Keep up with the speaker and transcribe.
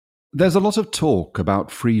There's a lot of talk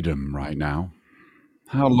about freedom right now.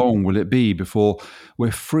 How long will it be before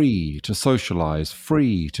we're free to socialize,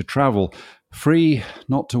 free to travel, free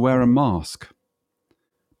not to wear a mask?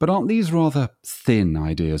 But aren't these rather thin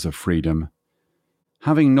ideas of freedom?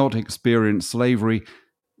 Having not experienced slavery,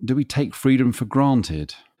 do we take freedom for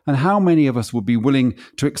granted? And how many of us would be willing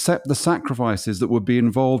to accept the sacrifices that would be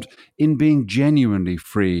involved in being genuinely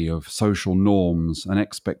free of social norms and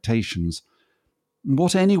expectations?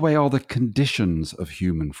 What, anyway, are the conditions of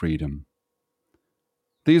human freedom?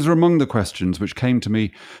 These are among the questions which came to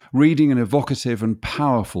me reading an evocative and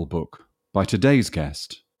powerful book by today's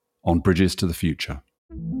guest on Bridges to the Future.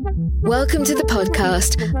 Welcome to the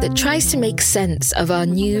podcast that tries to make sense of our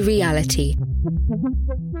new reality.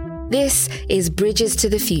 This is Bridges to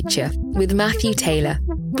the Future with Matthew Taylor,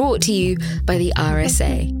 brought to you by the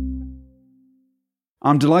RSA.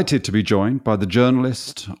 I'm delighted to be joined by the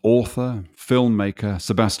journalist, author, filmmaker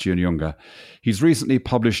Sebastian Junger. He's recently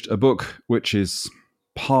published a book which is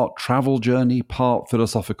part travel journey, part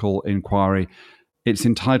philosophical inquiry. It's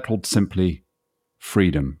entitled simply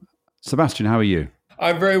Freedom. Sebastian, how are you?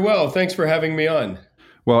 I'm very well. Thanks for having me on.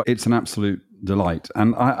 Well, it's an absolute delight.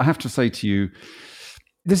 And I have to say to you,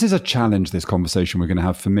 this is a challenge, this conversation we're going to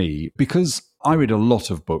have for me, because I read a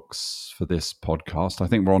lot of books for this podcast. I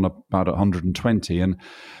think we're on about 120, and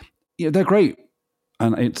they're great.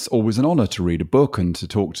 And it's always an honor to read a book and to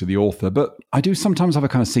talk to the author. But I do sometimes have a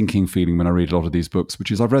kind of sinking feeling when I read a lot of these books,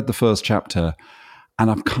 which is I've read the first chapter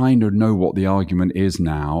and I kind of know what the argument is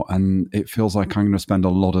now. And it feels like I'm going to spend a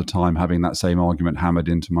lot of time having that same argument hammered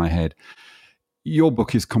into my head. Your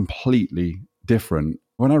book is completely different.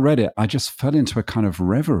 When I read it, I just fell into a kind of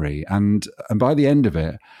reverie. And by the end of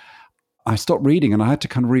it, I stopped reading and I had to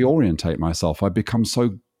kind of reorientate myself. I'd become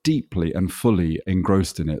so deeply and fully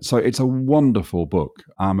engrossed in it. So it's a wonderful book.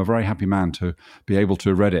 I'm a very happy man to be able to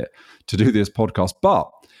have read it, to do this podcast. But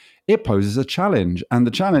it poses a challenge. And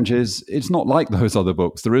the challenge is it's not like those other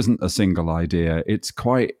books. There isn't a single idea. It's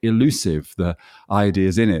quite elusive, the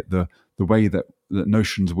ideas in it, the way that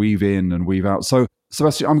notions weave in and weave out. So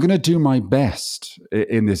Sebastian, I'm going to do my best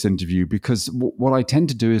in this interview because what I tend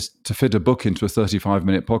to do is to fit a book into a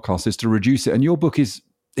 35-minute podcast is to reduce it. And your book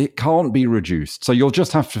it can't be reduced. So you'll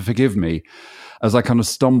just have to forgive me as I kind of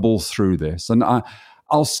stumble through this. And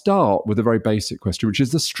I'll start with a very basic question, which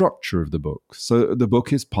is the structure of the book. So the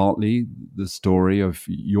book is partly the story of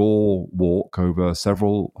your walk over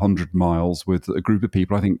several hundred miles with a group of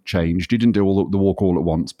people, I think changed. You didn't do the walk all at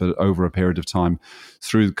once, but over a period of time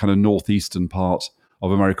through kind of northeastern part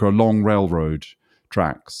of America, along railroad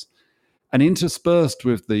tracks. And interspersed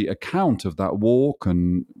with the account of that walk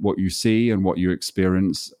and what you see and what you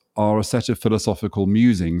experience are a set of philosophical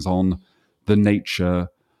musings on the nature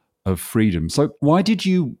of freedom. So why did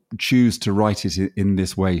you choose to write it in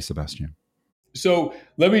this way, Sebastian? So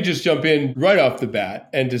let me just jump in right off the bat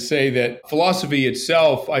and to say that philosophy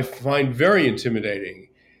itself I find very intimidating.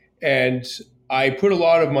 And I put a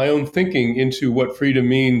lot of my own thinking into what freedom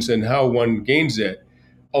means and how one gains it.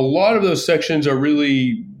 A lot of those sections are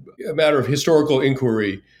really a matter of historical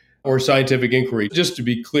inquiry or scientific inquiry. Just to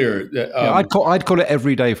be clear, I'd call it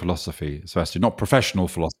everyday philosophy, Sebastian, not professional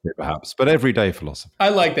philosophy perhaps, but everyday philosophy. I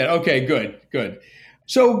like that. Okay, good.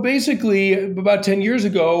 So basically, about 10 years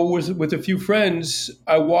ago, with a few friends,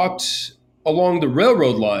 I walked along the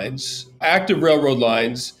railroad lines, active railroad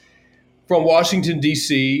lines, from Washington,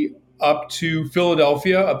 D.C., up to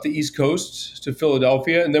Philadelphia, up the East Coast to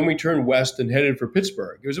Philadelphia, and then we turned west and headed for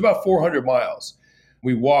Pittsburgh. It was about 400 miles.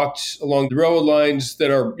 We walked along the railroad lines that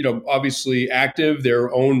are, obviously active.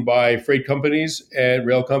 They're owned by freight companies and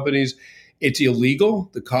rail companies. It's illegal.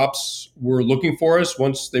 The cops were looking for us.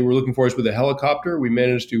 Once they were looking for us with a helicopter, we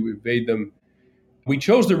managed to evade them. We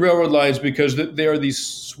chose the railroad lines because there are these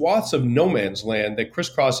swaths of no man's land that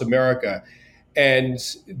crisscross America, and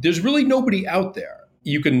there's really nobody out there.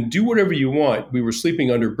 You can do whatever you want. We were sleeping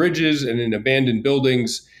under bridges and in abandoned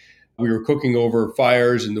buildings. We were cooking over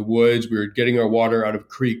fires in the woods. We were getting our water out of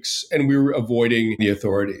creeks, and we were avoiding the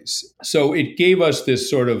authorities. So it gave us this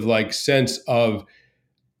sort of like sense of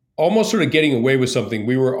almost sort of getting away with something.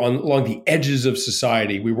 We were along the edges of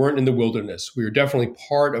society. We weren't in the wilderness. We were definitely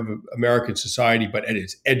part of American society, but at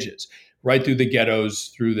its edges, right through the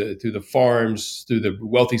ghettos, through the farms, through the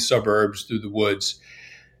wealthy suburbs, through the woods.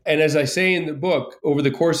 And as I say in the book, over the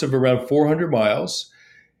course of around 400 miles,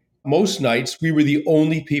 most nights we were the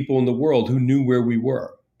only people in the world who knew where we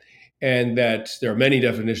were. And that there are many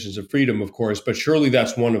definitions of freedom, of course, but surely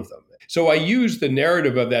that's one of them. So I used the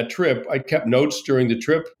narrative of that trip. I kept notes during the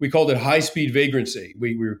trip. We called it high-speed vagrancy.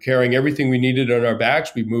 We were carrying everything we needed on our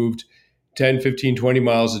backs. We moved 10, 15, 20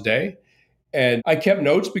 miles a day. And I kept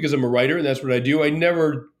notes because I'm a writer and that's what I do. I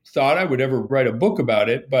never thought I would ever write a book about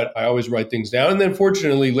it, but I always write things down. And then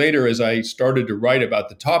fortunately later, as I started to write about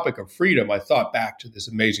the topic of freedom, I thought back to this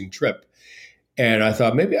amazing trip. And I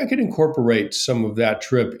thought maybe I could incorporate some of that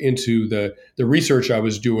trip into the research I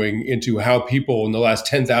was doing into how people in the last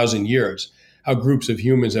 10,000 years, how groups of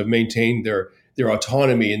humans have maintained their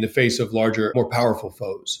autonomy in the face of larger, more powerful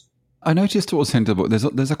foes. I noticed towards the end of the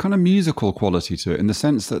book, there's a kind of musical quality to it in the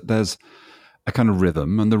sense that there's a kind of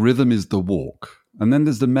rhythm, and the rhythm is the walk. And then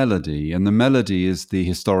there's the melody, and the melody is the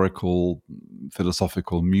historical,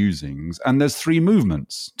 philosophical musings. And there's 3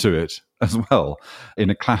 movements to it as well in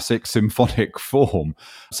a classic symphonic form.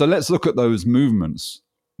 So let's look at those movements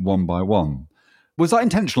one by one. Was that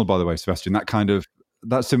intentional, by the way, Sebastian,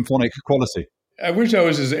 that symphonic quality? I wish I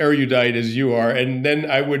was as erudite as you are, and then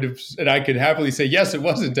I could happily say, yes, it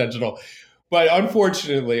was intentional. But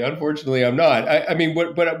unfortunately, I'm not. I mean,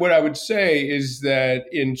 what I would say is that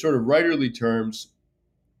in sort of writerly terms,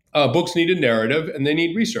 books need a narrative and they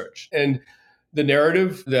need research. And the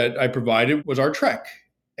narrative that I provided was our trek.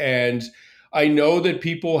 And I know that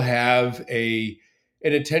people have an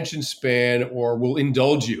attention span or will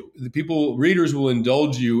indulge you. Readers will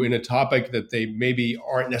indulge you in a topic that they maybe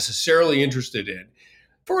aren't necessarily interested in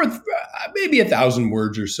for maybe 1,000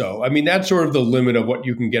 words or so. I mean, that's sort of the limit of what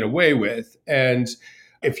you can get away with. And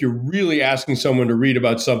if you're really asking someone to read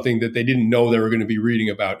about something that they didn't know they were going to be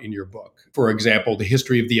reading about in your book, for example, the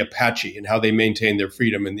history of the Apache and how they maintained their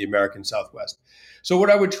freedom in the American Southwest. So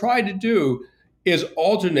what I would try to do is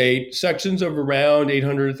alternate sections of around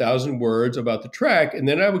 800,000 words about the trek. And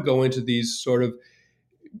then I would go into these sort of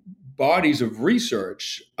bodies of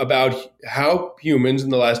research about how humans in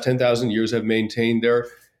the last 10,000 years have maintained their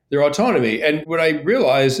autonomy. And what I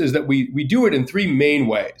realize is that we do it in 3 main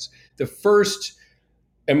ways. The first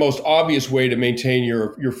and most obvious way to maintain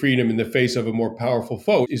your freedom in the face of a more powerful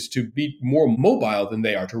foe is to be more mobile than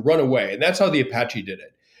they are, to run away. And that's how the Apache did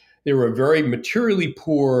it. They were a very materially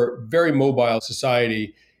poor, very mobile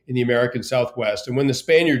society in the American Southwest. And when the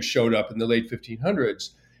Spaniards showed up in the late 1500s,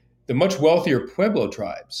 the much wealthier Pueblo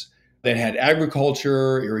tribes that had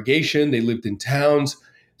agriculture, irrigation, they lived in towns.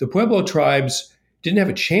 The Pueblo tribes didn't have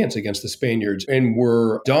a chance against the Spaniards and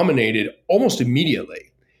were dominated almost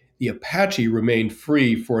immediately. The Apache remained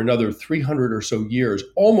free for another 300 or so years,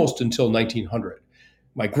 almost until 1900.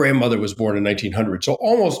 My grandmother was born in 1900, so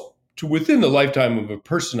almost to within the lifetime of a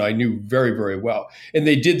person I knew very, very well. And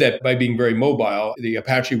they did that by being very mobile. The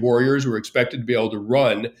Apache warriors were expected to be able to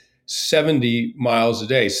run 70 miles a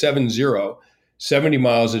day, 70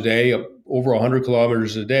 miles a day, over 100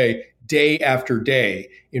 kilometers a day after day.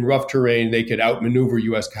 In rough terrain, they could outmaneuver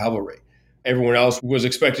U.S. cavalry. Everyone else was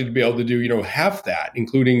expected to be able to do, half that,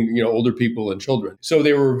 including, older people and children. So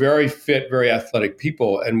they were very fit, very athletic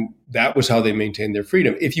people. And that was how they maintained their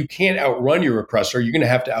freedom. If you can't outrun your oppressor, you're going to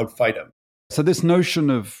have to outfight him. So this notion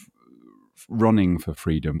of running for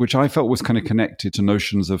freedom, which I felt was kind of connected to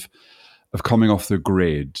notions of coming off the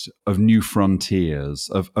grid, of new frontiers,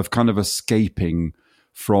 of kind of escaping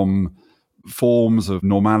from forms of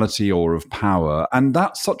normality or of power. And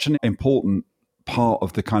that's such an important part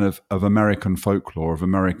of the kind of American folklore, of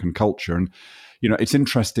American culture. And, it's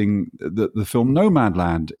interesting that the film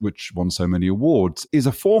Nomadland, which won so many awards, is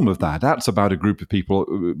a form of that. That's about a group of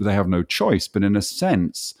people, they have no choice. But in a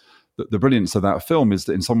sense, the brilliance of that film is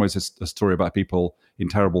that in some ways it's a story about people in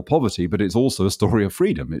terrible poverty, but it's also a story of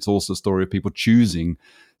freedom. It's also a story of people choosing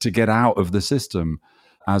to get out of the system,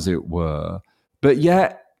 as it were. But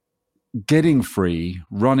yet, getting free,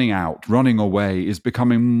 running away is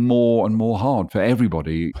becoming more and more hard for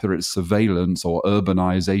everybody, whether it's surveillance or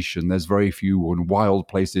urbanization. There's very few wild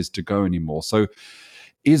places to go anymore. So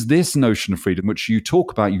is this notion of freedom, which you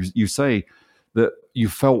talk about, you say that you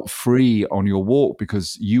felt free on your walk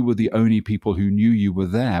because you were the only people who knew you were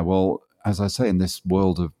there. Well, as I say, in this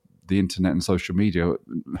world of the internet and social media,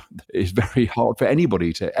 it's very hard for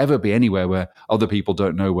anybody to ever be anywhere where other people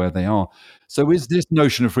don't know where they are. So is this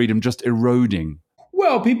notion of freedom just eroding?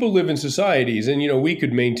 Well, people live in societies and, we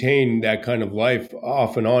could maintain that kind of life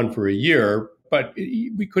off and on for a year, but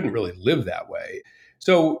we couldn't really live that way.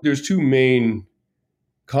 So there's 2 main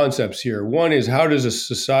concepts here. One is, how does a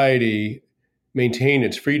society maintain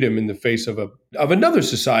its freedom in the face of another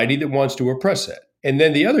society that wants to oppress it? And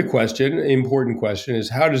then the other question, important question,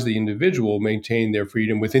 is how does the individual maintain their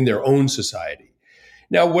freedom within their own society?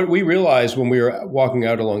 Now, what we realized when we were walking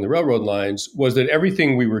out along the railroad lines was that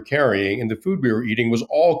everything we were carrying and the food we were eating was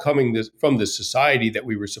all coming from this society that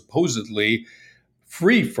we were supposedly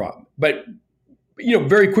free from. But,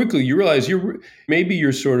 very quickly you realize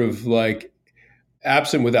you're sort of like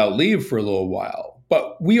absent without leave for a little while.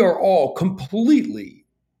 But we are all completely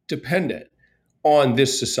dependent on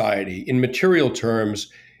this society in material terms,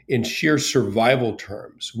 in sheer survival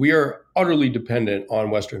terms. We are utterly dependent on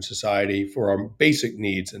Western society for our basic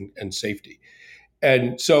needs and safety.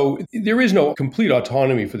 And so there is no complete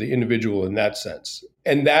autonomy for the individual in that sense.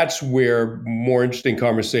 And that's where more interesting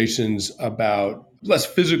conversations about less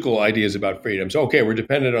physical ideas about freedom. So, okay, we're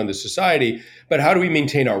dependent on the society, but how do we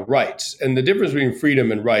maintain our rights? And the difference between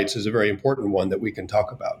freedom and rights is a very important one that we can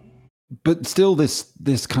talk about. But still,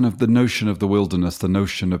 this kind of the notion of the wilderness, the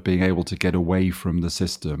notion of being able to get away from the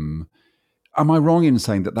system, am I wrong in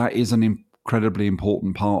saying that that is an incredibly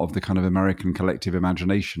important part of the kind of American collective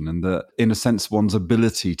imagination, and that, in a sense, one's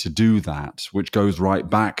ability to do that, which goes right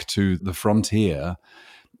back to the frontier,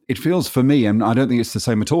 it feels for me, and I don't think it's the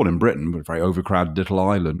same at all in Britain, we're a very overcrowded little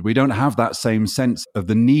island, we don't have that same sense of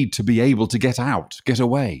the need to be able to get out, get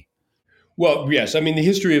away. Well, yes. I mean, the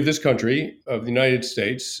history of this country, of the United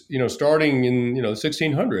States, starting in, the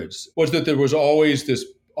 1600s, was that there was always this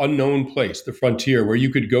unknown place, the frontier, where you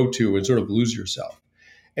could go to and sort of lose yourself.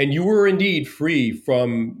 And you were indeed free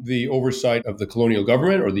from the oversight of the colonial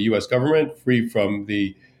government or the U.S. government, free from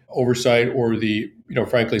the oversight or the,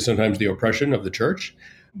 frankly, sometimes the oppression of the church.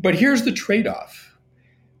 But here's the trade-off.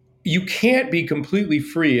 You can't be completely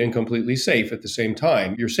free and completely safe at the same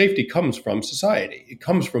time. Your safety comes from society. It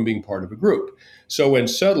comes from being part of a group. So when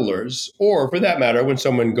settlers, or for that matter, when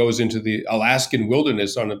someone goes into the Alaskan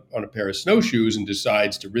wilderness on a pair of snowshoes and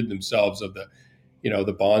decides to rid themselves of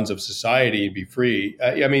the bonds of society and be free,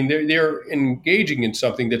 they're engaging in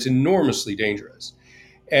something that's enormously dangerous.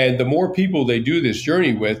 And the more people they do this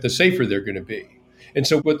journey with, the safer they're going to be. And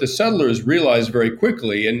so what the settlers realized very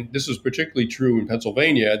quickly, and this was particularly true in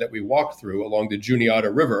Pennsylvania that we walked through along the Juniata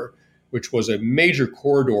River, which was a major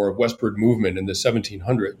corridor of westward movement in the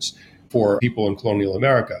 1700s for people in colonial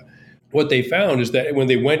America. What they found is that when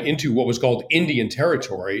they went into what was called Indian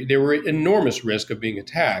territory, they were at enormous risk of being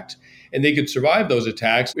attacked. And they could survive those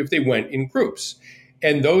attacks if they went in groups.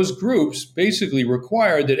 And those groups basically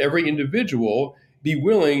required that every individual be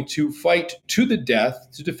willing to fight to the death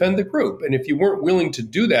to defend the group. And if you weren't willing to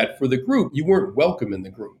do that for the group, you weren't welcome in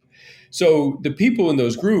the group. So the people in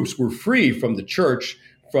those groups were free from the church,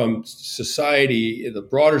 from society, the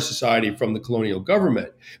broader society, from the colonial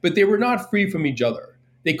government, but they were not free from each other.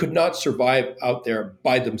 They could not survive out there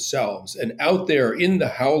by themselves. And out there in the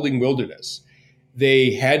howling wilderness,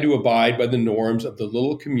 they had to abide by the norms of the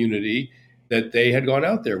little community that they had gone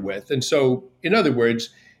out there with. And so, in other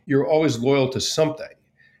words, you're always loyal to something.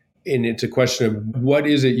 And it's a question of what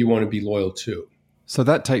is it you want to be loyal to? So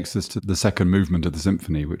that takes us to the second movement of the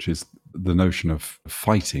symphony, which is the notion of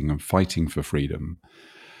fighting and fighting for freedom.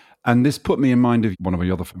 And this put me in mind of one of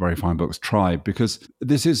your other very fine books, Tribe, because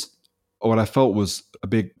this is what I felt was a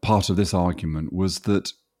big part of this argument, was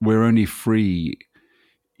that we're only free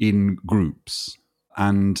in groups.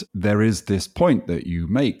 And there is this point that you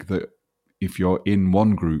make that if you're in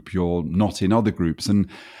one group, you're not in other groups. And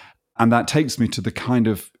that takes me to the kind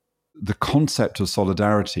of the concept of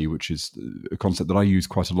solidarity, which is a concept that I use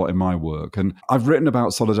quite a lot in my work. And I've written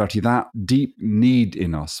about solidarity, that deep need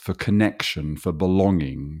in us for connection, for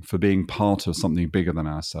belonging, for being part of something bigger than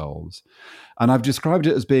ourselves. And I've described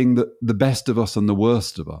it as being the best of us and the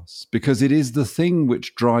worst of us, because it is the thing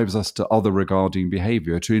which drives us to other regarding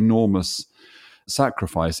behavior, to enormous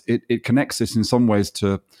sacrifice. It connects us in some ways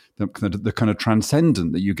to the kind of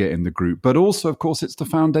transcendent that you get in the group. But also, of course, it's the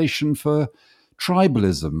foundation for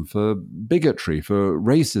tribalism, for bigotry, for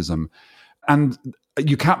racism. And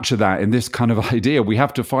you capture that in this kind of idea. We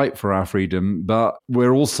have to fight for our freedom, but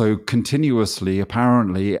we're also continuously,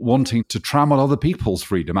 apparently, wanting to trammel other people's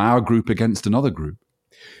freedom, our group against another group.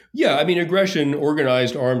 Yeah, I mean, aggression,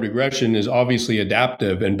 organized armed aggression, is obviously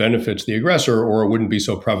adaptive and benefits the aggressor, or it wouldn't be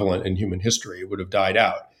so prevalent in human history. It would have died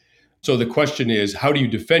out. So the question is, how do you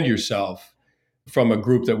defend yourself from a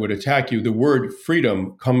group that would attack you? The word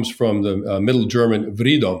freedom comes from the Middle German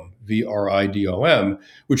Vridom, V-R-I-D-O-M,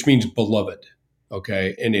 which means beloved.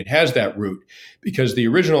 Okay, and it has that root because the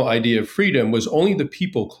original idea of freedom was only the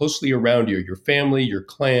people closely around you, your family, your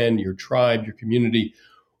clan, your tribe, your community.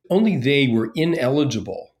 Only they were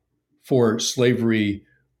ineligible for slavery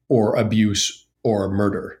or abuse or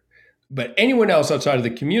murder. But anyone else outside of the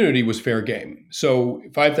community was fair game. So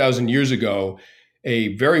 5,000 years ago,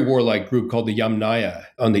 a very warlike group called the Yamnaya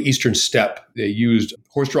on the eastern steppe, they used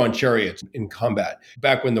horse-drawn chariots in combat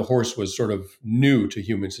back when the horse was sort of new to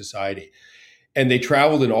human society. And they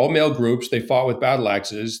traveled in all-male groups. They fought with battle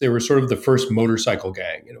axes. They were sort of the first motorcycle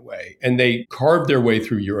gang in a way. And they carved their way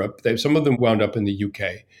through Europe. Some of them wound up in the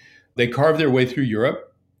UK. They carved their way through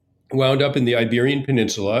Europe. wound up in the Iberian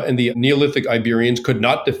Peninsula, and the Neolithic Iberians could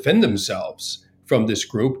not defend themselves from this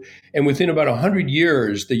group. And within about 100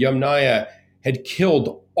 years, the Yamnaya had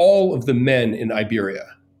killed all of the men in Iberia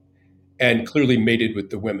and clearly mated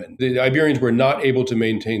with the women. The Iberians were not able to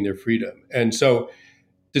maintain their freedom. And so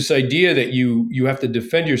this idea that you have to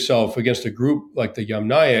defend yourself against a group like the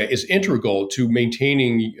Yamnaya is integral to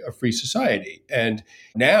maintaining a free society. And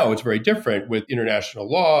now it's very different with international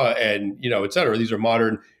law and, et cetera. These are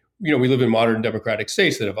modern, we live in modern democratic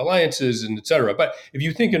states that have alliances and et cetera. But if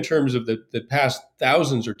you think in terms of the past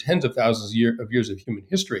thousands or tens of thousands of years of human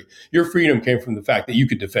history, your freedom came from the fact that you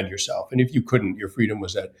could defend yourself. And if you couldn't, your freedom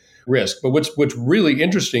was at risk. But what's really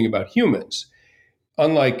interesting about humans,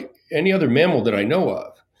 unlike any other mammal that I know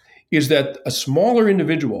of, is that a smaller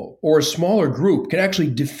individual or a smaller group can actually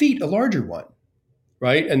defeat a larger one,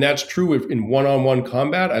 right? And that's true in one-on-one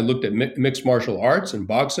combat. I looked at mixed martial arts and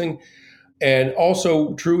boxing, and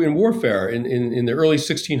also true in warfare. In the early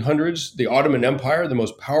 1600s, the Ottoman Empire, the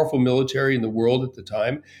most powerful military in the world at the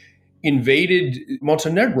time, invaded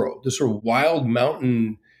Montenegro, this sort of wild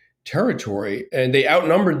mountain territory, and they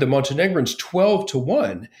outnumbered the Montenegrins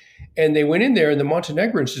 12-1. And they went in there, and the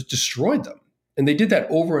Montenegrins just destroyed them. And they did that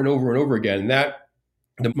over and over and over again. And that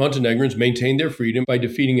the Montenegrins maintained their freedom by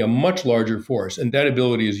defeating a much larger force. And that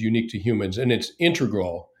ability is unique to humans, and it's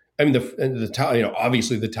integral. I mean,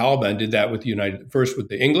 obviously the Taliban did that with first with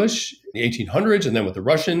the English in the 1800s, and then with the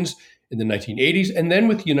Russians in the 1980s, and then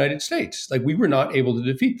with the United States. Like, we were not able to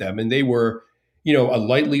defeat them. And they were, a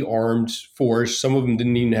lightly armed force. Some of them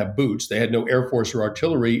didn't even have boots. They had no air force or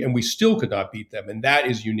artillery, and we still could not beat them. And that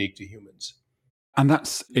is unique to humans. And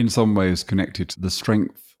that's in some ways connected to the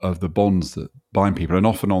strength of the bonds that bind people. And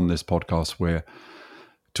often on this podcast, we're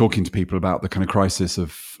talking to people about the kind of crisis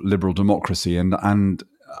of liberal democracy. And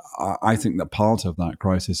I think that part of that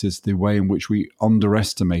crisis is the way in which we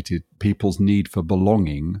underestimated people's need for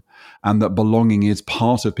belonging, and that belonging is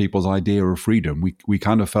part of people's idea of freedom. We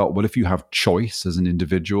kind of felt, well, if you have choice as an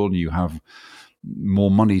individual and you have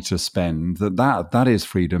more money to spend, that is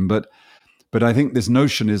freedom. But I think this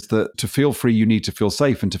notion is that to feel free, you need to feel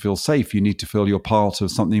safe. And to feel safe, you need to feel you're part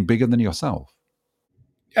of something bigger than yourself.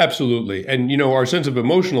 Absolutely. And, our sense of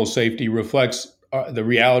emotional safety reflects the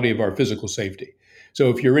reality of our physical safety. So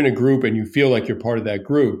if you're in a group and you feel like you're part of that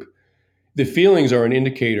group, the feelings are an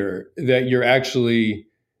indicator that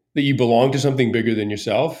that you belong to something bigger than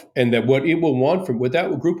yourself, and that what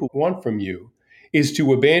that group will want from you is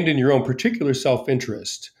to abandon your own particular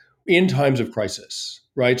self-interest in times of crisis.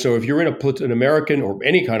 Right. So if you're in an American or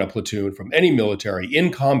any kind of platoon from any military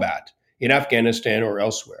in combat in Afghanistan or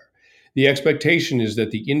elsewhere, the expectation is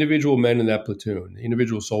that the individual men in that platoon, the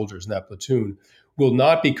individual soldiers in that platoon, will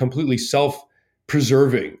not be completely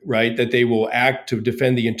self-preserving, right? That they will act to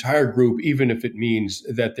defend the entire group, even if it means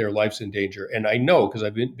that their life's in danger. And I know, because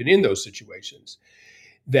I've been in those situations,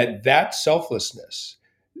 that selflessness,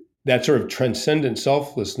 that sort of transcendent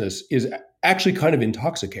selflessness, is actually kind of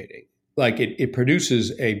intoxicating. Like, it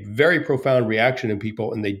produces a very profound reaction in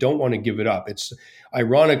people, and they don't want to give it up. It's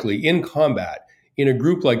ironically in combat, in a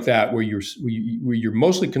group like that, where you're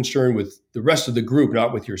mostly concerned with the rest of the group,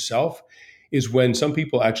 not with yourself, is when some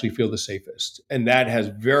people actually feel the safest. And that has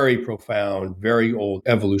very profound, very old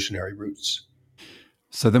evolutionary roots.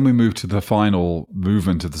 So then we move to the final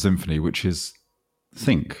movement of the symphony, which is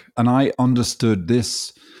think. And I understood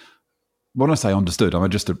this. When I say understood, I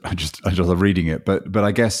just reading it, but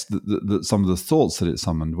I guess that some of the thoughts that it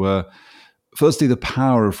summoned were, firstly, the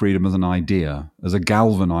power of freedom as an idea, as a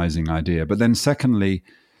galvanizing idea, but then secondly,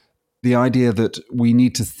 the idea that we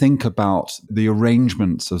need to think about the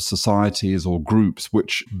arrangements of societies or groups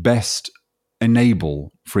which best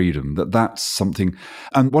enable freedom, that's something.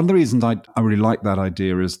 And one of the reasons I really like that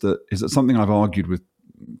idea is that something I've argued with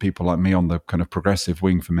people like me on the kind of progressive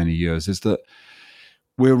wing for many years, is that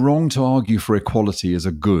we're wrong to argue for equality as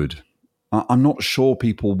a good. I'm not sure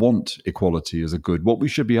people want equality as a good. What we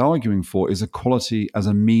should be arguing for is equality as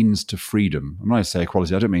a means to freedom. And when I say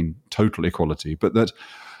equality, I don't mean total equality, but that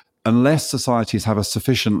unless societies have a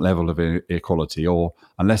sufficient level of equality, or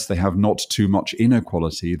unless they have not too much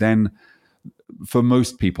inequality, then for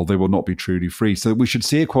most people, they will not be truly free. So we should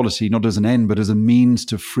see equality not as an end, but as a means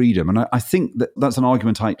to freedom. And I think that's an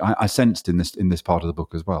argument I sensed in this part of the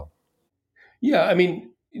book as well. Yeah, I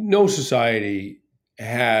mean, no society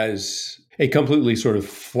has a completely sort of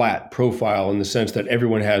flat profile in the sense that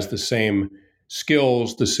everyone has the same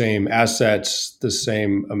skills, the same assets, the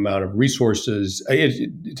same amount of resources.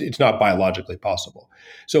 It's not biologically possible.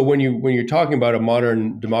 So when you're talking about a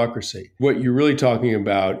modern democracy, what you're really talking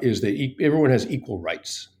about is that everyone has equal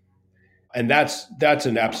rights, and that's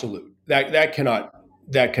an absolute. That cannot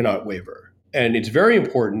that cannot waver. And it's very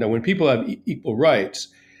important that when people have equal rights,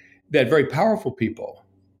 that very powerful people,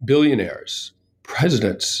 billionaires,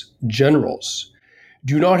 presidents, generals,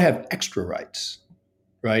 do not have extra rights,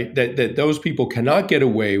 right? That those people cannot get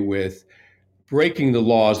away with breaking the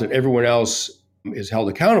laws that everyone else is held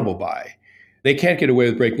accountable by. They can't get away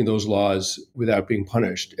with breaking those laws without being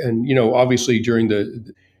punished. And, obviously during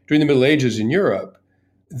the Middle Ages in Europe,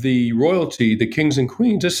 the royalty, the kings and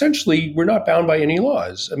queens, essentially were not bound by any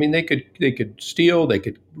laws. I mean, they could steal, they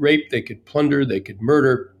could rape, they could plunder, they could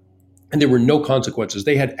murder, and there were no consequences.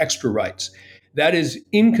 They had extra rights. That is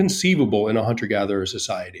inconceivable in a hunter-gatherer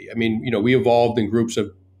society. I mean, we evolved in groups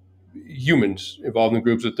of humans, evolved in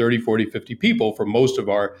groups of 30, 40, 50 people for most of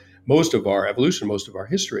our evolution, most of our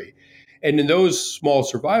history. And in those small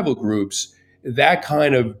survival groups, that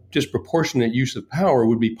kind of disproportionate use of power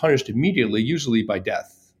would be punished immediately, usually by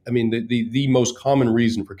death. I mean, the most common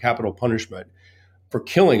reason for capital punishment for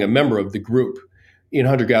killing a member of the group in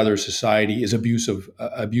hunter-gatherer society is abuse of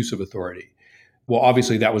authority. Well,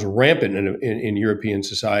 obviously that was rampant in European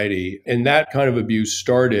society, and that kind of abuse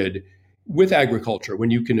started with agriculture. When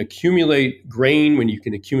you can accumulate grain, when you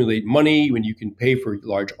can accumulate money, when you can pay for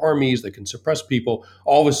large armies that can suppress people,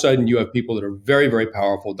 all of a sudden you have people that are very, very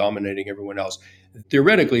powerful, dominating everyone else.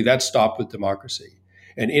 Theoretically, that stopped with democracy.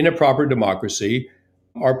 And in a proper democracy,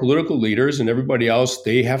 our political leaders and everybody else,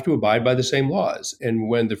 they have to abide by the same laws. And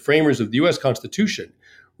when the framers of the U.S. Constitution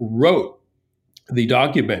wrote the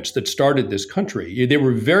documents that started this country, they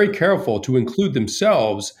were very careful to include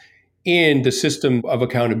themselves in the system of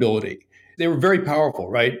accountability. They were very powerful,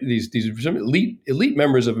 right? These elite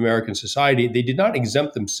members of American society, they did not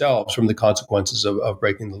exempt themselves from the consequences of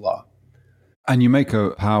breaking the law. And you make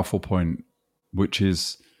a powerful point, which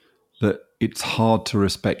is that it's hard to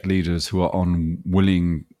respect leaders who are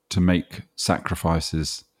unwilling to make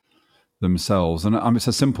sacrifices themselves. And it's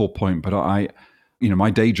a simple point, but my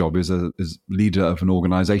day job is leader of an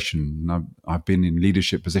organization. I've been in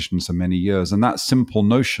leadership positions for many years. And that simple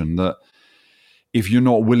notion that if you're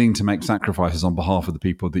not willing to make sacrifices on behalf of the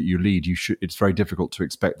people that you lead, it's very difficult to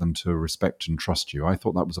expect them to respect and trust you. I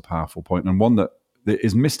thought that was a powerful point, and one that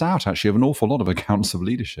is missed out actually of an awful lot of accounts of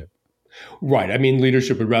leadership. Right. I mean,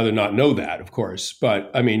 leadership would rather not know that, of course.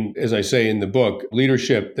 But I mean, as I say in the book,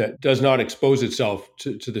 leadership that does not expose itself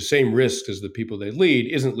to the same risks as the people they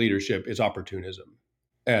lead isn't leadership, it's opportunism.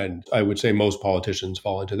 And I would say most politicians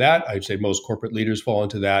fall into that. I'd say most corporate leaders fall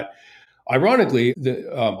into that. Ironically,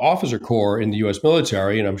 the officer corps in the U.S.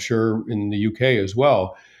 military, and I'm sure in the UK as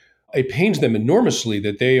well, it pains them enormously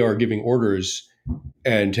that they are giving orders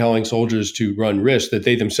and telling soldiers to run risks that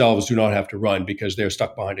they themselves do not have to run because they're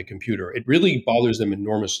stuck behind a computer. It really bothers them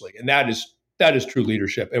enormously. And that is true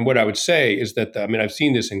leadership. And what I would say is that, I've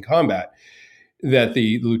seen this in combat, that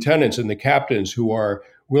the lieutenants and the captains who are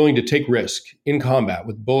willing to take risk in combat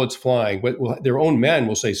with bullets flying, their own men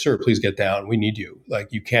will say, "Sir, please get down. We need you. Like,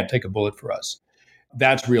 you can't take a bullet for us."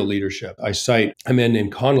 That's real leadership. I cite a man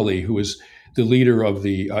named Connolly, who was the leader of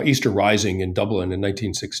the Easter Rising in Dublin in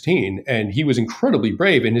 1916. And he was incredibly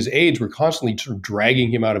brave. And his aides were constantly sort of dragging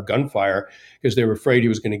him out of gunfire because they were afraid he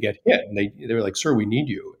was going to get hit. And they were like, "Sir, we need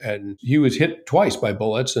you." And he was hit twice by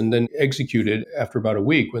bullets and then executed after about a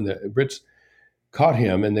week when the Brits caught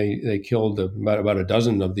him, and they killed about a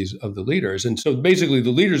dozen of the leaders. And so basically the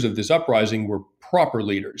leaders of this uprising were proper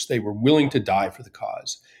leaders. They were willing to die for the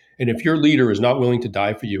cause. And if your leader is not willing to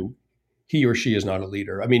die for you, he or she is not a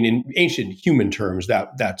leader. I mean, in ancient human terms,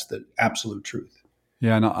 that's the absolute truth.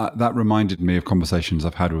 Yeah, and that reminded me of conversations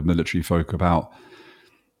I've had with military folk about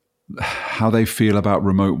how they feel about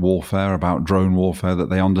remote warfare, about drone warfare, that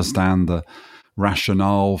they understand the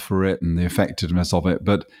rationale for it and the effectiveness of it,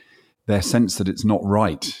 but their sense that it's not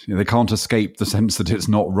right. They can't escape the sense that it's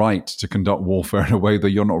not right to conduct warfare in a way that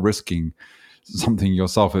you're not risking something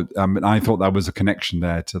yourself. I thought that was a connection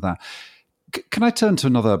there to that. Can I turn to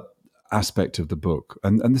another aspect of the book?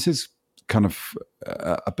 And this is kind of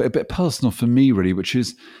a bit personal for me, really, which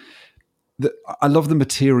is that I love the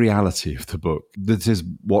materiality of the book. This is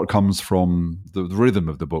what comes from the rhythm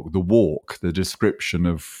of the book, the walk, the description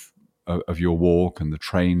of your walk and the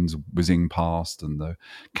trains whizzing past and the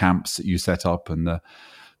camps that you set up and the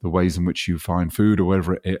ways in which you find food or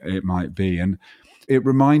whatever it might be. And it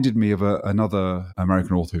reminded me of another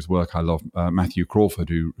American author whose work I love, Matthew Crawford,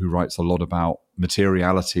 who writes a lot about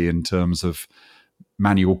materiality in terms of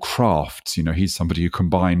manual crafts. You know, he's somebody who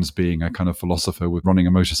combines being a kind of philosopher with running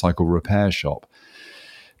a motorcycle repair shop.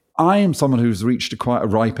 I am someone who's reached quite a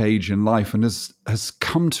ripe age in life and has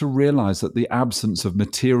come to realize that the absence of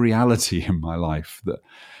materiality in my life, that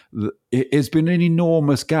It's been an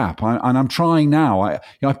enormous gap. And I'm trying now.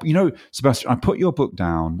 Sebastian, I put your book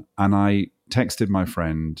down and I texted my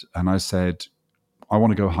friend and I said, I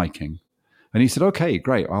want to go hiking. And he said, okay,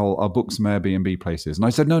 great. I'll book some Airbnb places. And I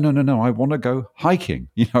said, no. I want to go hiking.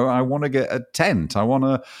 I want to get a tent. I want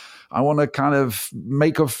to kind of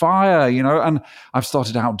make a fire, and I've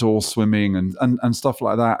started outdoor swimming and stuff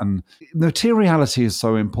like that. And materiality is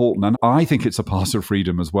so important. And I think it's a part of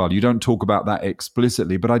freedom as well. You don't talk about that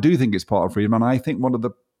explicitly, but I do think it's part of freedom. And I think one of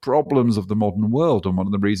the problems of the modern world, and one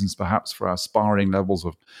of the reasons perhaps for our sparring levels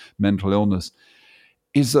of mental illness,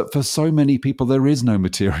 is that for so many people, there is no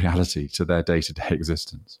materiality to their day-to-day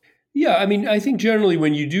existence. Yeah, I mean, I think generally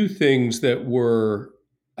when you do things that were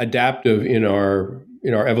adaptive in our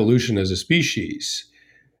evolution as a species,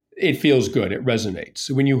 it feels good. It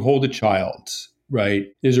resonates. When you hold a child, right,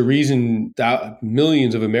 there's a reason that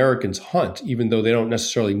millions of Americans hunt, even though they don't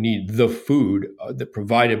necessarily need the food that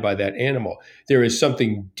provided by that animal. There is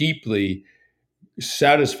something deeply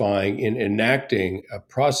satisfying in enacting a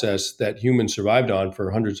process that humans survived on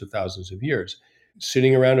for hundreds of thousands of years.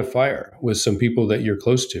 Sitting around a fire with some people that you're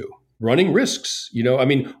close to, running risks,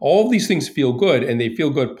 all of these things feel good, and they feel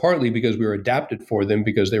good partly because we were adapted for them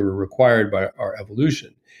because they were required by our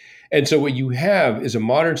evolution. And so what you have is a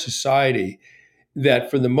modern society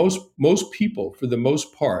that for the most people, for the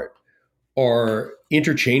most part, are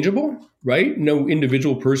interchangeable, right? No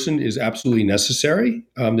individual person is absolutely necessary.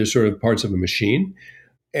 They're sort of parts of a machine.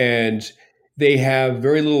 And they have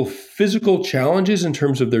very little physical challenges in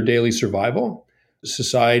terms of their daily survival.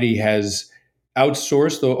 Society has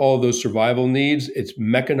outsourced all of those survival needs. It's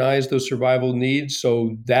mechanized those survival needs.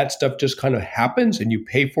 So that stuff just kind of happens and you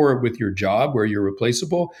pay for it with your job where you're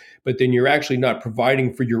replaceable, but then you're actually not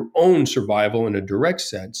providing for your own survival in a direct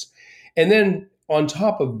sense. And then on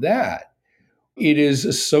top of that, it is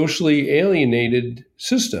a socially alienated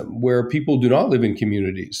system where people do not live in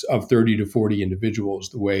communities of 30 to 40 individuals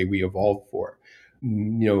the way we evolved for.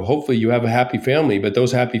 Hopefully you have a happy family, but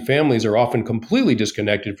those happy families are often completely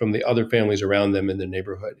disconnected from the other families around them in the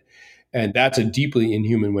neighborhood. And that's a deeply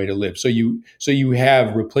inhuman way to live. So you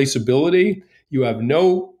have replaceability, you have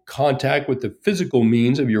no contact with the physical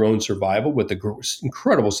means of your own survival, with the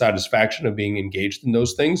incredible satisfaction of being engaged in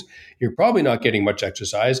those things. You're probably not getting much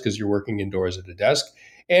exercise because you're working indoors at a desk.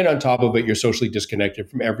 And on top of it, you're socially disconnected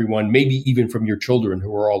from everyone, maybe even from your children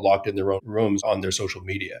who are all locked in their own rooms on their social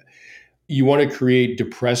media. You want to create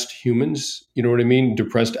depressed humans, you know what I mean?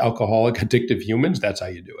 Depressed, alcoholic, addictive humans. That's how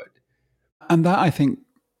you do it. And that, I think,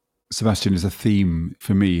 Sebastian, is a theme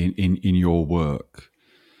for me in your work.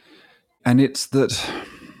 And it's that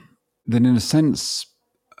in a sense,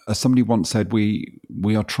 as somebody once said, we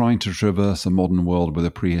are trying to traverse a modern world with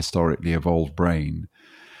a prehistorically evolved brain.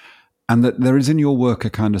 And that there is in your work a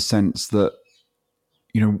kind of sense that,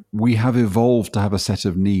 we have evolved to have a set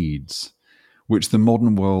of needs which the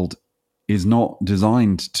modern world is not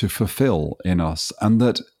designed to fulfill in us. And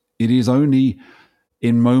that it is only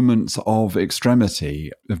in moments of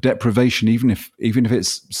extremity, of deprivation, even if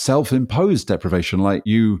it's self-imposed deprivation, like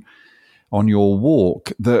you on your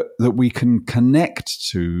walk, that we can connect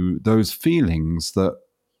to those feelings that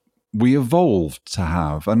we evolved to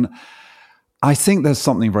have. And I think there's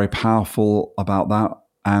something very powerful about that.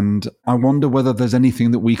 And I wonder whether there's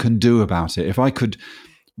anything that we can do about it. If I could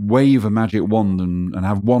wave a magic wand and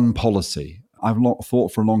have one policy, I've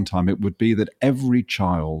thought for a long time, it would be that every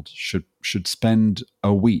child should spend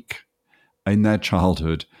a week in their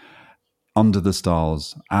childhood under the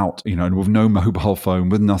stars, out, with no mobile phone,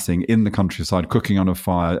 with nothing, in the countryside, cooking on a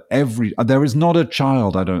fire. There is not a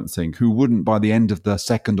child, I don't think, who wouldn't, by the end of the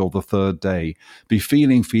second or the third day, be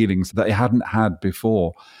feeling feelings that they hadn't had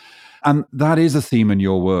before. And that is a theme in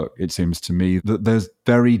your work, it seems to me, that there's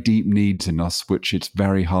very deep needs in us, which it's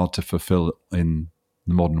very hard to fulfill in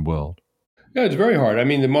the modern world. Yeah, it's very hard. I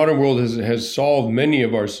mean, the modern world has solved many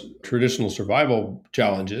of our traditional survival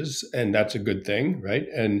challenges, and that's a good thing, right?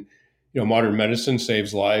 And modern medicine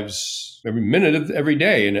saves lives every minute of every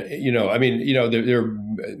day. And,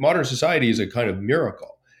 modern society is a kind of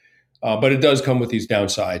miracle, but it does come with these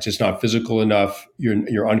downsides. It's not physical enough.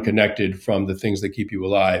 You're unconnected from the things that keep you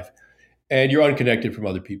alive, and you're unconnected from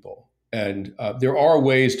other people. And there are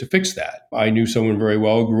ways to fix that. I knew someone very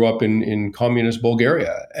well, grew up in communist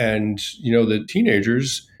Bulgaria. And, the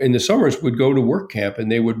teenagers in the summers would go to work camp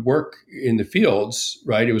and they would work in the fields,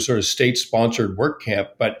 right? It was sort of state-sponsored work camp,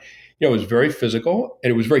 but it was very physical and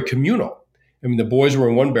it was very communal. I mean, the boys were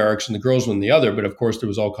in one barracks and the girls were in the other, but of course there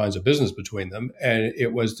was all kinds of business between them. And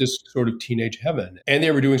it was this sort of teenage heaven. And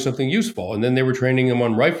they were doing something useful. And then they were training them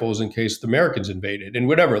on rifles in case the Americans invaded and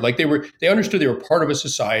whatever. Like they understood they were part of a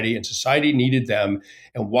society and society needed them.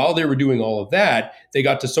 And while they were doing all of that, they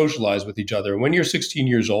got to socialize with each other. And when you're 16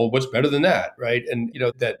 years old, what's better than that, right? And,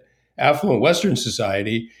 that affluent Western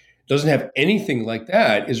society doesn't have anything like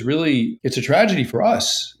that is really, it's a tragedy for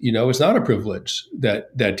us. It's not a privilege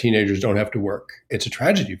that teenagers don't have to work. It's a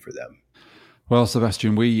tragedy for them. Well,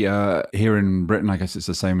 Sebastian, we here in Britain, I guess it's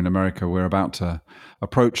the same in America, we're about to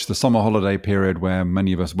approach the summer holiday period where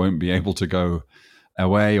many of us won't be able to go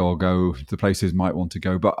away or go to places might want to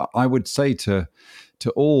go. But I would say to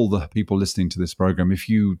all the people listening to this program, if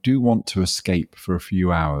you do want to escape for a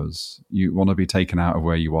few hours, you want to be taken out of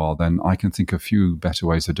where you are, then I can think of a few better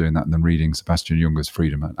ways of doing that than reading Sebastian Junger's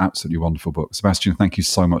Freedom, an absolutely wonderful book. Sebastian, thank you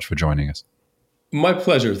so much for joining us. My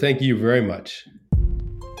pleasure. Thank you very much.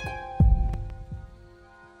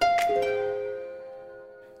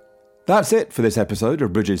 That's it for this episode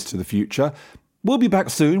of Bridges to the Future. We'll be back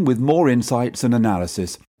soon with more insights and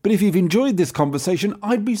analysis. But if you've enjoyed this conversation,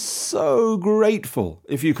 I'd be so grateful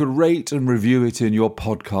if you could rate and review it in your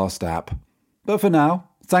podcast app. But for now,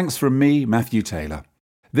 thanks from me, Matthew Taylor.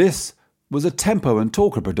 This was a Tempo and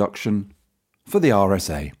Talker production for the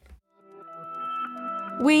RSA.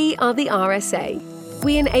 We are the RSA.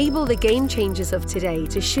 We enable the game changers of today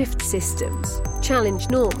to shift systems, challenge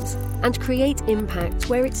norms, and create impact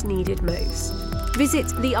where it's needed most. Visit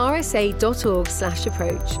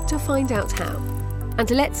thersa.org/approach to find out how. And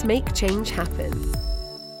let's make change happen.